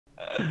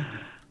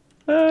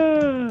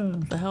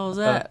What the hell is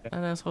that? That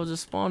asshole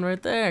just spawned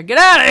right there. Get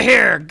out of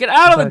here! Get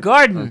out of the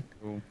garden!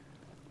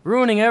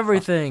 Ruining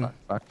everything.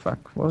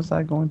 Fuck. What was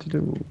I going to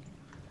do?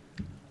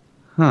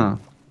 Huh.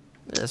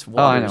 This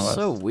water is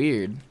so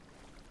weird.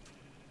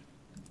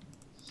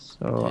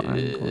 So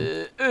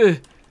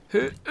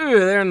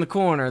there in the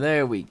corner.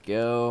 There we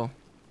go.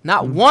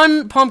 Not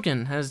one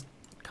pumpkin has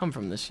come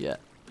from this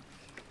yet.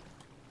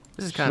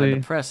 This is kind of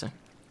depressing.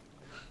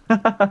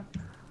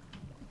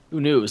 Who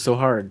knew it was so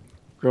hard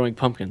growing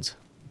pumpkins?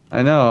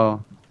 I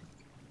know.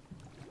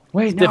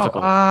 Wait, no.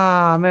 Difficult.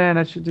 Ah, man,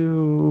 I should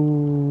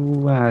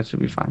do. It should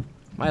be fine.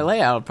 My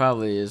layout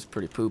probably is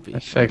pretty poopy. I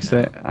fix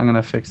it. I'm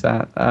gonna fix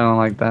that. I don't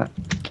like that.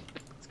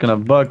 It's gonna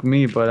bug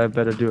me, but I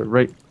better do it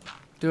right.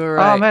 Do it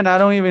right. Oh man, I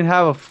don't even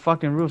have a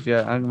fucking roof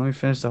yet. Let me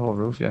finish the whole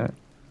roof yet.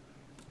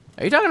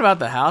 Are you talking about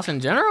the house in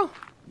general?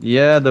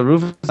 Yeah, the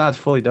roof is not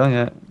fully done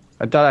yet.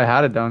 I thought I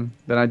had it done.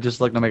 Then I just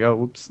looked and I'm like, oh,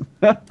 whoops.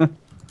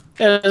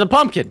 There's a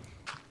pumpkin.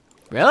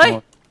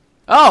 Really?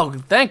 Oh,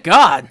 thank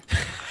God.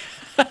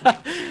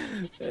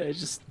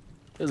 There's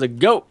a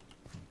goat.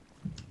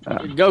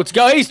 Goats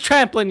go. He's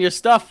trampling your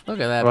stuff. Look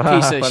at that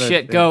piece of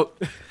shit goat.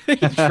 He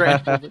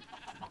trampled it.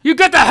 You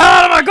get the hell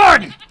out of my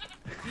garden!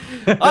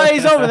 Oh,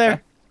 he's over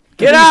there.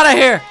 Get out of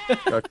here!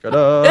 Ew,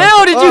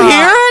 did you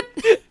hear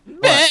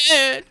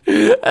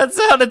it? That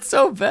sounded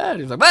so bad.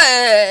 He's like,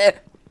 bah!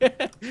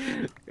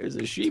 There's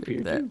a sheep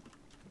here. That.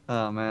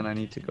 Oh man, I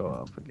need to go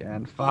up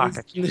again. Fuck,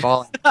 I keep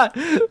falling.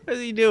 What's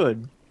he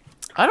doing?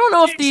 I don't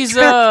know if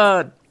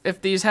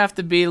these have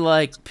to be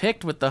like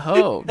picked with the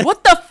hoe.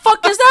 What the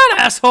fuck is that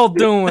asshole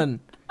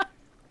doing?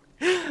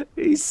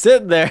 He's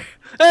sitting there.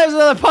 There's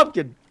another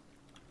pumpkin.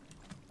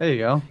 There you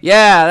go.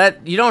 Yeah,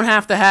 that you don't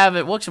have to have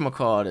it.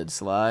 Whatchamacallit,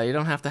 Sly? You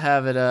don't have to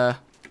have it.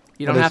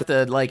 You don't have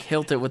to like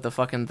hilt it with the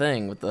fucking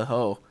thing with the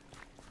hoe.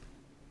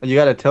 You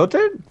got it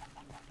tilted?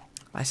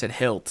 I said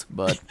hilt,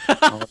 but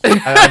I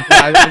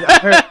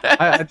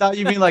thought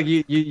you mean like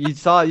you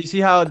see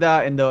how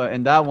that in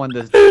that one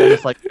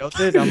it's like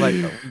tilted. I'm like,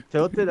 oh,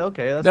 tilted.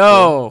 Okay, that's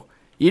no. Cool.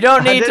 You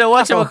don't need to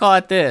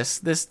whatchamacallit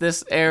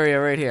this area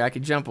right here. I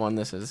can jump on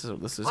this. This is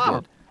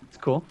good. It's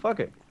cool. Fuck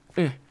it.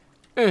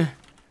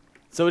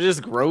 So it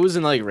just grows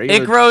in like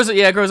regular. It grows.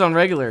 Yeah, it grows on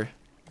regular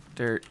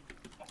dirt.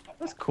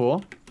 That's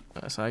cool.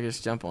 So I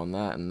just jump on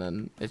that, and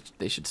then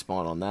they should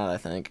spawn on that. I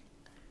think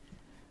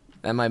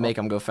that might make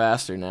them go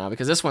faster now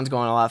because this one's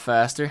going a lot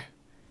faster.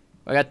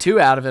 I got 2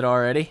 out of it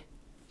already.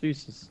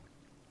 Jesus.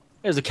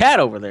 There's a cat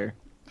over there.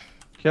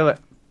 Kill it.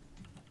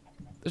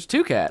 There's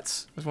 2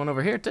 cats. There's one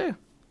over here too.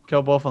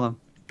 Kill both of them.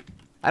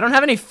 I don't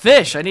have any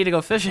fish. I need to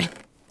go fishing.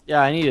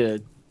 Yeah, I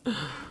need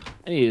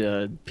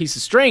a piece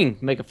of string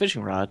to make a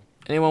fishing rod.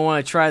 Anyone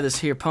want to try this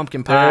here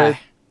pumpkin pie?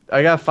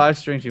 I got 5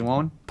 strings. You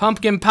want?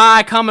 Pumpkin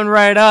pie coming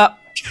right up.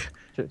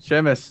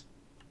 Seamus.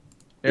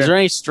 Is there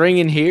any string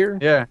in here?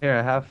 Yeah, here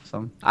I have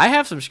some. I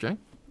have some string.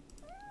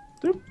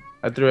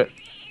 I threw it.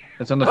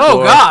 It's on the floor.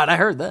 Oh God, I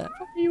heard that.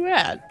 Where are you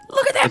at?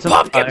 Look at that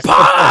pumpkin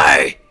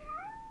pie!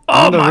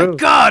 Oh my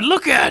God,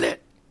 look at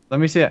it! Let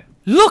me see it.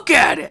 Look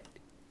at it!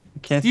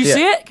 Can't Do you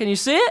see it? Can you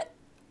see it?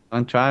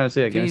 I'm trying to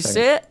see it. Can you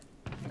see it?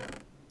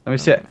 Let me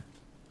see it.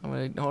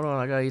 Hold on,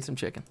 I gotta eat some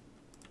chicken.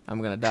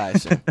 I'm gonna die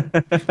soon.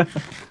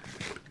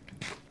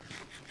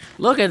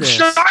 Look at this.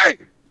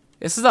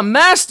 This is a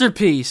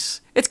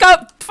masterpiece. It's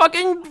got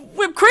fucking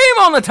whipped cream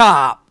on the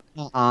top.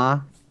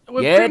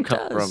 Where'd cream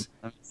come from?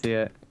 Let me see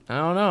it. I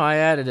don't know. I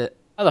added it.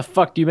 How the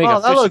fuck do you make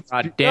a fishing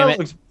rod? Damn it! That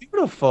looks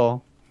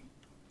beautiful.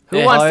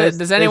 Who wants to?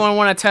 Does anyone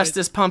want to test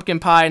this pumpkin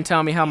pie and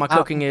tell me how my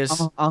cooking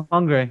is? I'm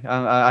hungry.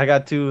 I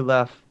got 2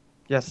 left.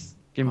 Yes.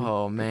 Give me.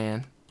 Oh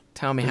man,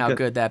 tell me how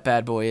good that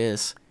bad boy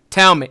is.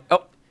 Tell me.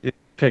 Oh, you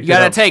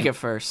gotta take it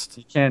first.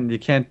 You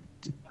can't.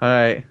 All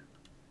right.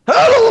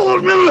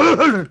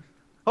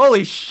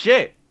 Holy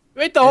shit!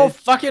 You ate the whole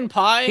fucking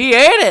pie? He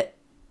ate it.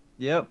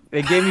 Yep.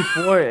 It gave me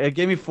 4. It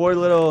gave me 4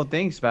 little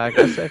things back.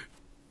 That's it.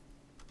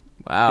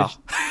 Wow.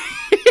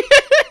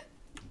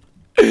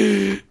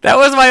 That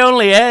was my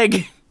only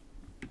egg.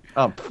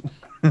 Oh.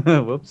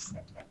 Whoops.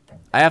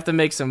 I have to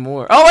make some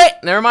more. Oh wait,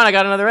 never mind. I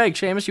got another egg.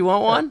 Seamus, you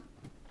want one?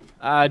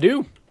 I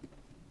do.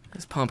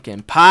 This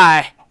pumpkin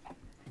pie.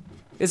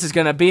 This is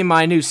gonna be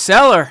my new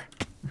cellar.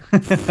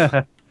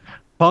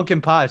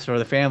 Pumpkin pies for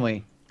the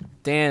family.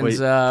 Dan's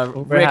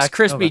Rick's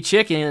crispy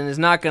chicken is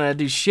not gonna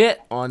do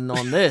shit on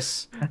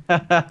this.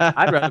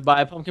 I'd rather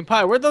buy a pumpkin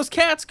pie. Where'd those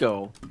cats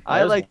go?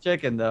 I like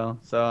chicken though,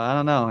 so I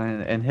don't know.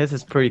 And his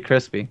is pretty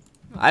crispy.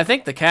 I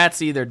think the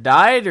cats either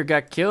died or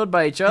got killed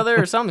by each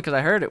other or something because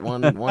I heard it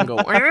one go.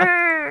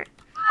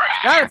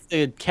 If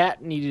the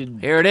cat needed.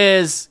 Here it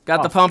is.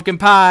 Got the pumpkin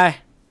pie.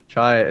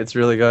 Try it. It's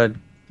really good.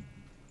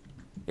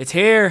 It's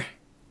here.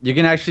 You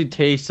can actually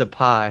taste the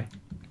pie.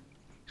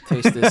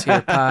 Taste this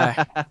here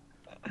pie.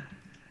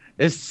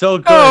 It's so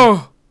good.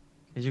 Oh!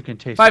 You can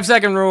taste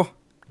 5-second rule.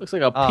 Looks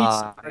like a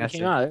pizza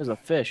came out. There's a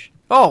fish.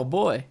 Oh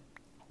boy.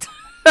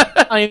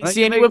 I don't even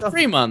see any whipped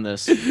cream on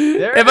this.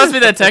 It must be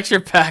that texture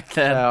pack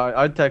then. Yeah,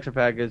 our texture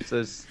pack is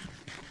just.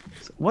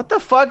 What the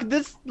fuck?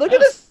 Look at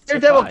this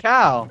Daredevil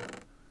cow.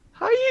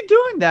 How are you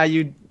doing that,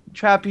 you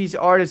trapeze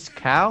artist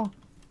cow?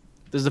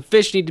 Does the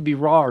fish need to be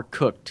raw or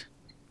cooked?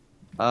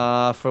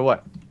 For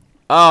what?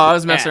 Oh, I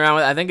was messing around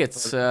with. I think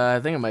it's.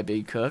 I think it might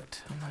be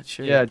cooked. I'm not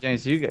sure. Yeah,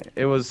 James,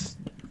 it was.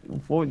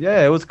 Well,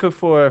 yeah, it was cooked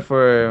for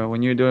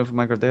when you were doing it for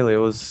Minecraft Daily. It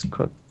was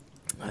cooked.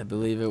 I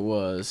believe it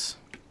was.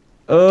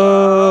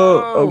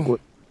 Oh.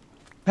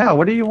 Pal,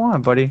 what do you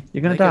want, buddy?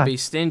 You're gonna They die. could be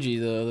stingy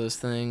though. Those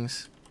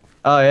things.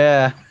 Oh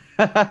yeah.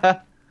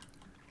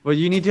 But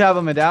you need to have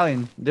a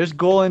medallion. There's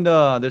gold in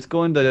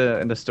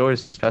the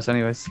storage chest,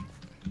 anyways.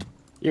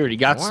 You already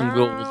got some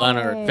gold on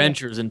our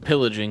adventures and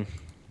pillaging.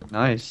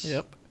 Nice.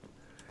 Yep.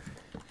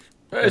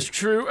 That's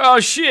true. Oh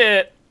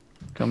shit!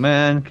 Come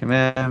in,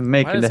 Why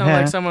making does the it sound like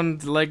hand.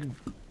 someone's leg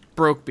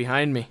broke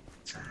behind me?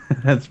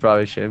 That's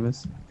probably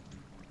Seamus.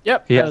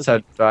 Yep. He has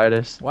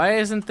arthritis. Why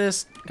isn't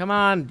this? Come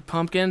on,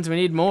 pumpkins. We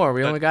need more.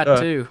 We only got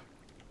 2.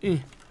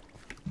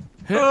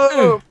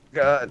 Oh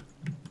God,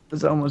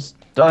 it's almost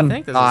I done.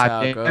 think this is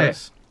how it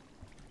goes.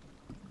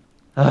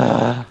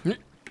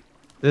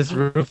 This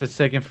roof is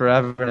taking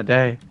forever and a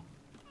day.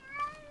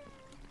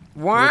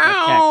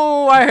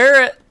 Wow! I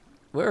hear it.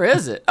 Where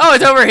is it? Oh,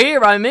 it's over here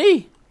by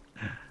me.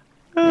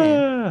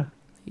 Man,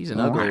 he's an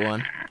ugly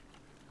one.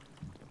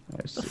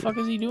 What the fuck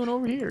is he doing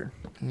over here?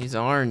 He's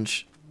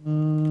orange.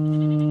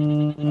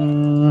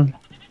 Man,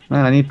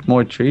 I need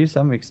more trees.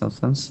 That makes no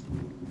sense.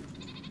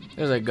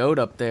 There's a goat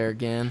up there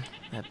again.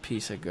 That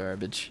piece of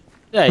garbage.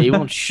 Yeah, he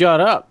won't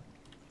shut up.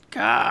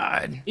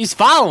 God. He's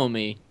following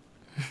me.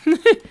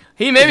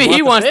 Maybe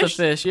he wants the fish?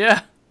 fish.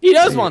 Yeah. He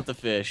does want the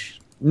fish.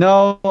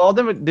 No, all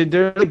them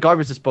they're like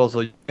garbage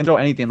disposal. You can throw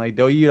anything. Like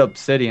they'll eat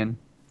obsidian.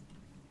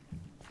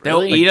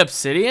 They'll Really? eat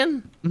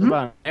obsidian? What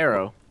about an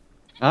arrow?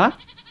 Huh?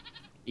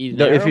 Eat an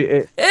No, arrow? Ew, he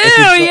ate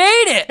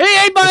it.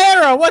 He ate my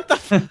arrow! What the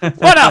f-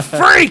 What a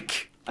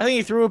freak! I think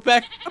he threw it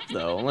back up,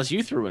 though. Unless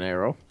you threw an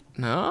arrow.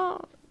 No.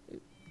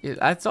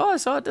 I saw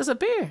it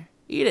disappear.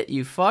 Eat it,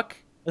 you fuck.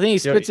 I think he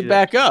spits it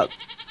back up.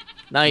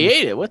 Now he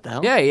ate it. What the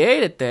hell? Yeah, he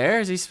ate it there.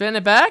 Is he spitting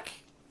it back?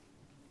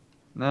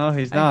 No,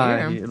 he's I hear not.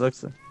 him. He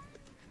looks.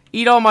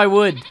 Eat all my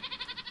wood.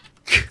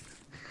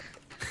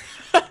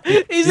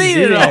 He's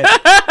eating it all.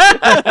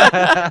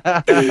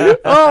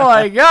 Oh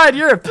my god,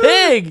 you're a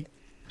pig!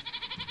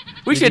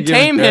 We should should give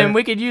him tame him. carrot.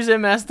 We could use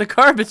him as the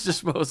garbage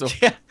disposal.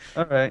 Yeah.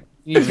 All right.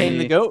 You tame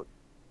the goat?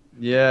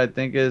 Yeah, I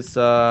think it's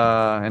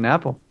an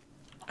apple.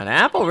 An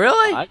apple,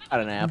 really? I got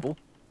an apple.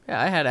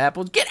 Yeah, I had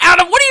apples. Get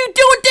out of! What are you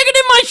doing digging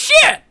in my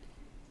shit?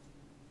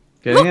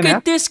 Getting Look an at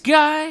apple? this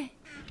guy.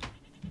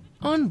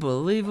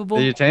 Unbelievable.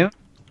 Did you tame him?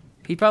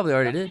 He probably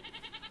already did.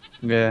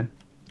 Yeah.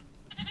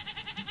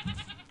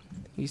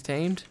 He's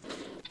tamed.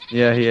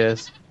 Yeah, he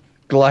is.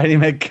 Gliding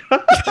make.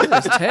 Look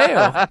at his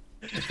tail.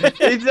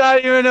 He's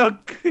not even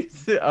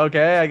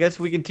okay. I guess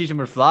we can teach him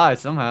to fly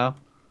somehow.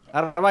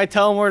 How do I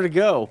tell him where to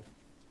go?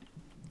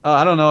 Oh,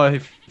 I don't know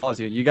if he follows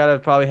you. You gotta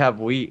probably have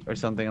wheat or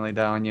something like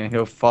that on you.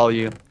 He'll follow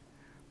you.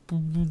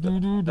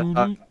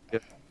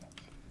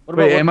 What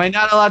Wait, am I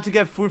not allowed to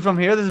get food from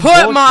here? This is Put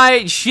bullshit.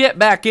 my shit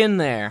back in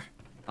there.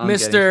 I'm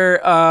getting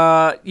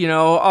Mr. You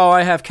know, oh,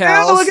 I have Ew,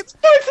 cows. look at the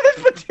size of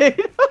this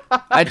potato.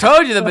 I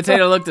told you the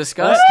potato looked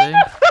disgusting.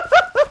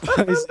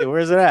 Let me see.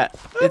 Where's it at?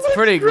 It's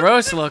pretty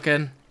gross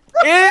looking.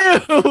 Ew!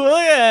 Look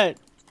at it.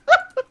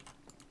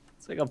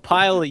 It's like a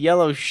pile of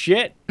yellow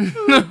shit.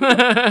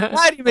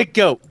 Glidey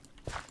McGoat.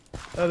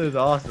 That is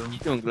awesome. You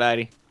doing,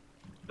 Glidey?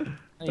 I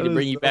need to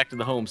bring you back to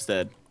the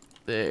homestead.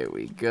 There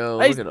we go.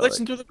 Hey, Look at all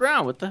listen that. through the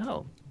ground. What the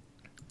hell?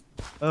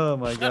 Oh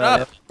my Shut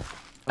god. up.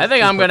 I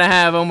think I'm gonna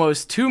have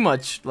almost too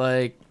much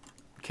like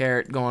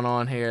carrot going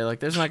on here. Like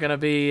there's not gonna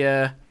be.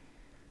 This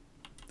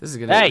is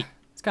gonna. Hey.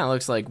 This kind of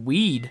looks like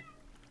weed.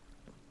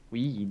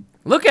 Weed.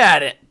 Look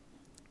at it.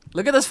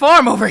 Look at this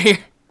farm over here.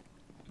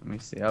 Let me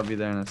see. I'll be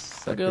there in a Look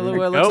second. at the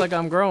way it looks like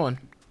I'm growing.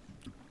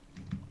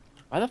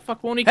 Why the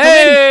fuck won't he come in?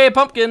 Hey,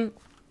 pumpkin.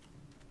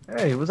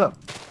 Hey, what's up?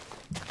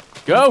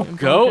 Go, Pumpkin,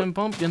 go. Pumpkin,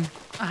 pumpkin.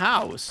 A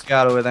house.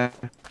 Got over there.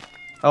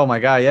 Oh my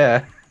god,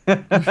 yeah.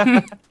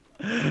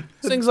 This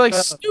thing's like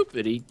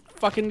stupid. He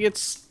fucking gets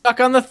stuck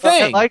on the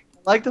thing. I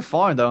like the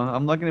farm though.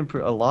 I'm liking it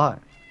a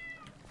lot.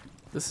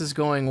 This is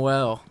going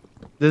well.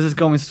 This is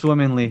going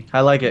swimmingly.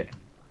 I like it.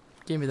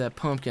 Give me that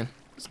pumpkin.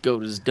 This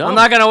goat is dumb. I'm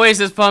not gonna waste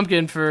this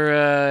pumpkin for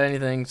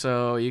anything,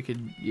 so you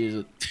could use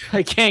it.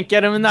 I can't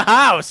get him in the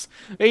house.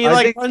 He I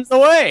like think- runs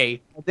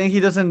away. I think he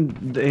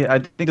doesn't. I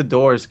think the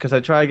doors, because I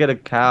try to get a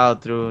cow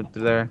through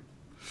there.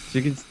 So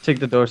you can take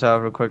the doors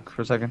out real quick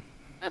for a second.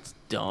 That's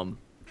dumb.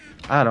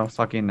 I don't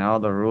fucking know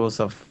the rules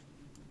of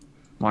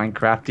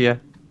Minecraft yet.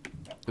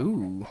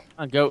 Ooh. Come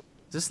on, goat.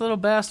 Is this little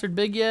bastard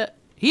big yet?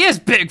 He is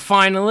big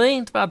finally.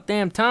 It's about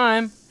damn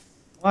time.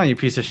 Come on, you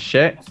piece of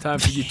shit. Time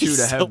for you two He's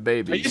to so- have Are you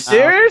babies.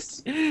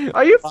 serious?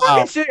 Are you Wow.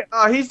 fucking serious?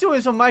 Oh, he's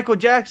doing some Michael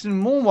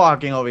Jackson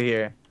moonwalking over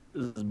here.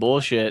 This is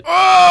bullshit.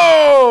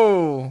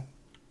 Oh!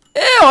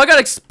 Ew, I got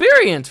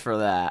experience for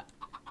that.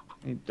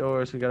 Need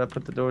doors. We gotta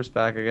put the doors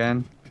back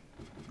again.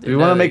 Do Did we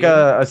want to that make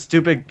again. a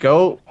stupid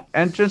goat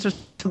entrance or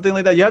something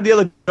like that? You have the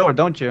other door,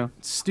 don't you?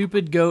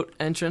 Stupid goat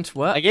entrance.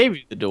 What? I gave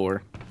you the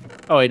door.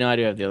 Oh wait, no, I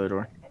do have the other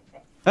door.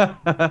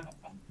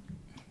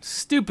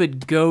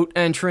 Stupid goat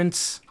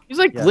entrance. He's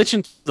like Yeah.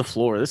 glitching to the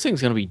floor. This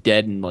thing's gonna be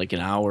dead in like an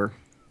hour.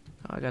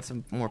 Oh, I got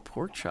some more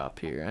pork chop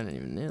here. I didn't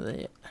even know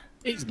that.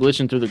 He's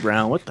glitching through the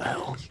ground. What the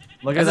hell?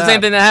 Look It's at the that.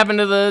 same thing that happened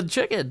to the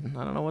chicken.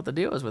 I don't know what the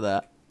deal is with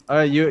that. All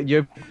right,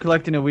 you're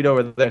collecting a wheat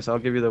over there, so I'll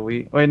give you the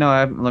wheat. Wait, no,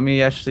 let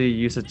me actually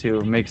use it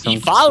to make some. He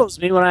follows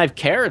me when I have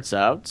carrots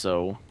out,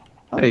 so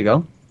There you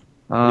go.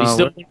 he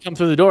still didn't come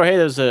through the door. Hey,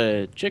 there's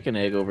a chicken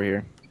egg over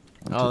here.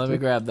 Oh, let me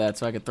grab that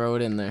so I can throw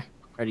it in there.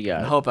 Already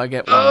got I it. hope I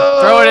get one.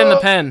 Throw it in the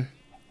pen.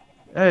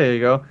 There you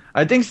go.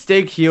 I think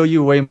steak heal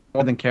you way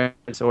more than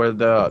carrots or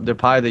the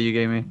pie that you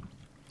gave me.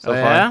 So Oh,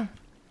 far. yeah?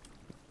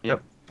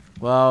 Yep.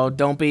 Well,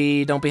 don't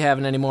be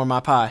having any more of my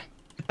pie.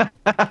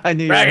 I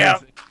knew you. Brag were gonna out.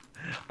 say,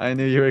 I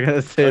knew you were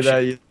gonna say Oh,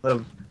 that. shit. You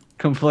little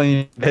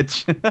complaining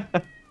bitch.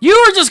 You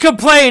were just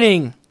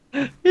complaining.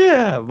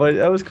 Yeah, but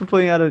I was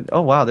complaining out of.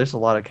 Oh wow, there's a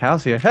lot of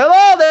cows here.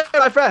 Hello there,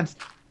 my friends.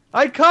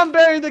 I come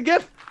bearing the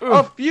gift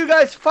of you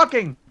guys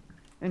fucking.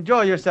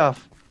 Enjoy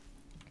yourself.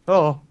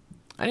 Oh,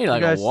 I need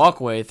like guys- a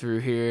walkway through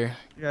here.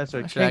 you guys are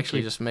I should kinky,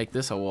 actually just make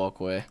this a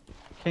walkway.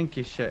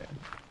 kinky shit.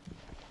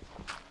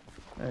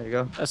 There you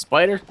go. A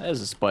spider? That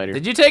is a spider.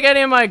 Did you take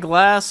any of my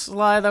glass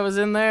slide that was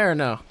in there or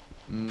no?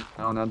 No,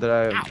 not that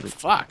I Ow,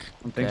 fuck.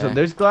 don't think so. Okay.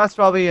 There's glass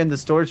probably in the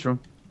storage room.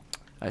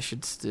 I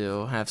should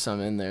still have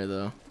some in there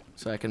though,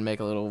 so I can make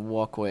a little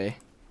walkway.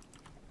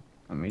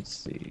 Let me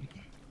see.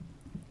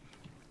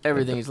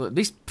 Everything is.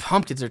 These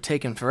pumpkins are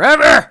taking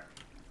forever.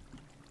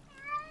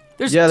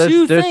 There's Yeah,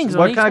 two there's things.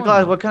 what on kind each of glass?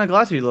 one. What kind of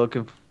glass are you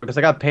looking for? Because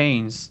I got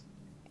panes.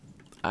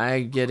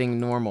 I'm getting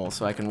normal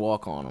so I can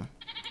walk on them.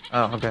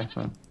 Oh, okay.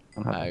 Fine.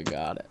 I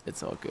got it.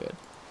 It's all good.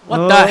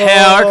 What the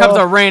hell? Here comes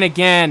the rain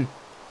again.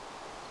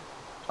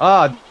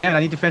 Oh, damn! I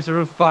need to finish the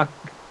roof. Fuck.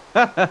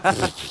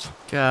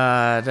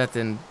 God, that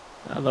didn't.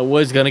 Now the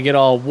wood's gonna get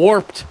all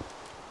warped.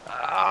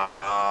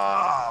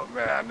 Oh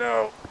man,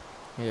 no.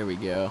 Here we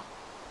go.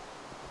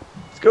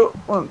 Let's go.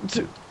 1,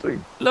 2, 3.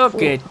 Look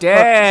 4, at 5,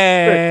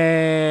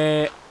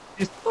 that.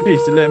 6.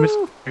 Peace. Let me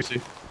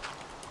see.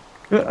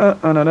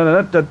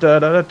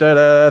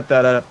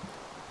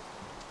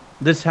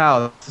 This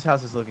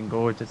house is looking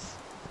gorgeous.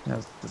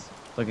 Yes, this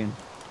looking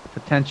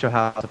potential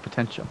house,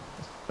 potential.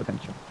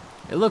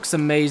 It looks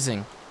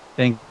amazing.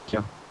 Thank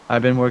you.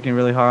 I've been working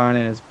really hard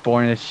on it. It's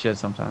boring as shit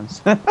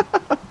sometimes. I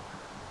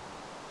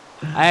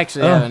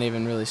actually Oh. haven't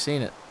even really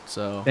seen it,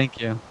 so Thank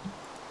you.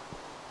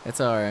 it's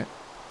all right.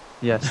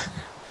 Yes.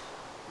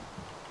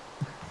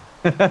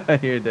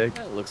 Here, Dick.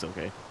 That looks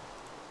okay.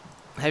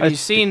 Have I you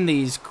seen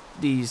these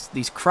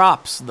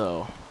crops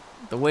though?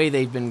 The way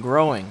they've been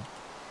growing.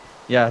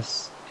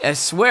 Yes. I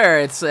swear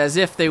it's as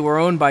if they were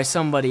owned by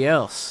somebody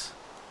else.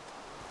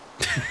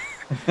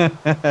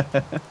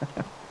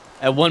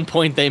 At one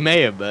point, they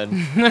may have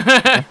been.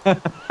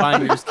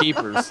 Finders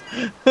keepers.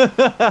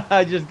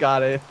 I just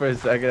got it for a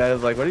second. I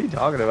was like, what are you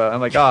talking about?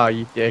 I'm like, oh,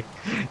 you dick.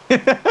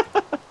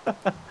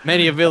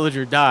 Many a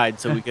villager died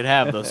so we could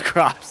have those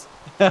crops.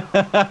 Look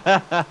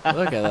at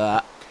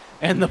that.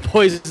 And the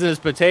poisonous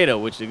potato,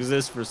 which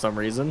exists for some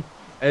reason.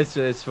 It's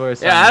for a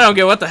Yeah, I don't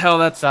get what the hell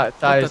that's. what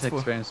science that's for.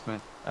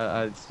 experiment.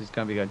 It's just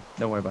gonna be good.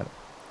 Don't worry about it.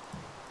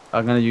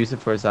 I'm gonna use it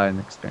for a science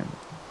experiment.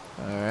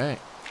 All right.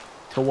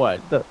 To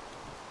what? To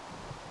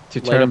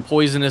Like a turn.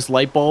 poisonous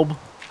light bulb?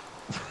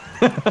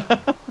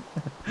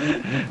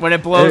 When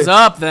it blows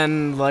up,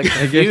 then like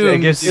the It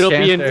gives fumes. you It'll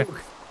be a cancer.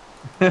 nuke.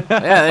 Yeah,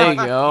 there you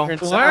go.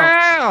 Turns out.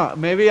 Wow!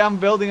 Maybe I'm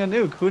building a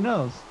nuke. Who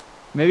knows?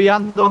 Maybe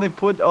I'm the one that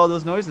put all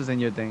those noises in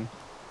your thing.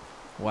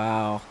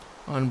 Wow,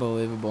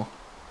 unbelievable.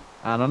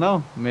 I don't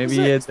know. Maybe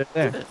What's it's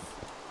there.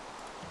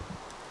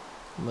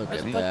 Look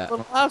There's at a that.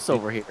 little house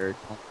over here.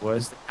 What?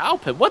 It's the cow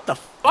pit. What the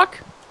fuck?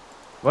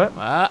 What?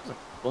 Ah,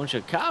 Bunch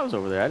of cows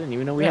over there. I didn't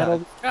even know we Yeah. had all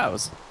these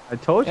cows. I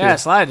told you. yeah,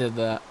 Sly did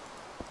that.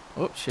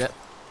 Oops, shit.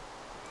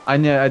 I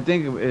know. I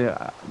think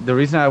the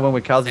reason I went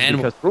with cows is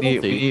Animal because we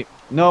cruelty. need.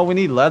 No, we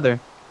need leather.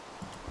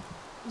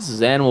 This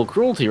is animal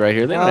cruelty right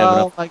here. They don't have Oh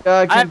enough. my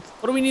god!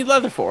 What do we need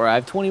leather for? I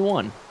have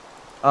 21.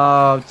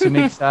 To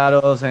make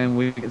saddles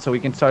and so we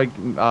can start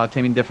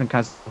taming different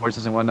kinds of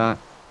horses and whatnot.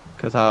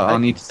 Because I'll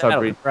need to start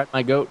breeding. Ride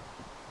my goat.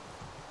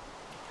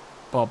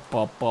 Bop,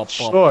 bop, bop,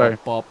 Sure.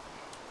 bop, bop,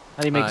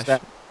 How do you make Nice.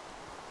 that?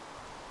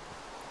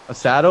 A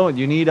saddle.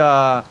 You need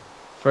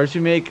first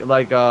you make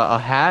like a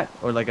hat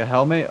or like a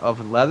helmet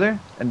of leather,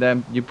 and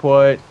then you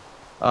put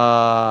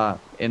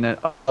in an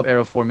up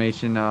arrow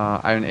formation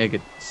iron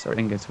ingots or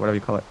ingots, whatever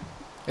you call it.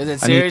 Is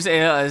it I need- serious?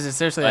 Is it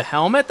seriously a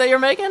helmet that you're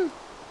making?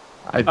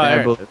 I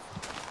there believe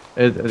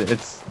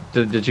it's.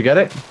 Did you get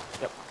it?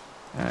 Yep.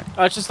 Alright.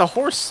 Oh, it's just a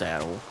horse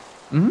saddle.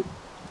 Mhm.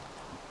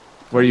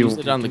 Where do you Use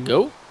it on the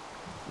goat?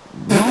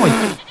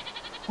 No.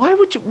 Why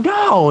would you? No,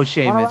 I want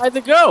Seamus. to ride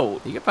the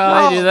goat. You could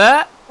probably No. do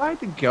that. Why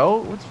the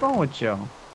goat? What's wrong with you?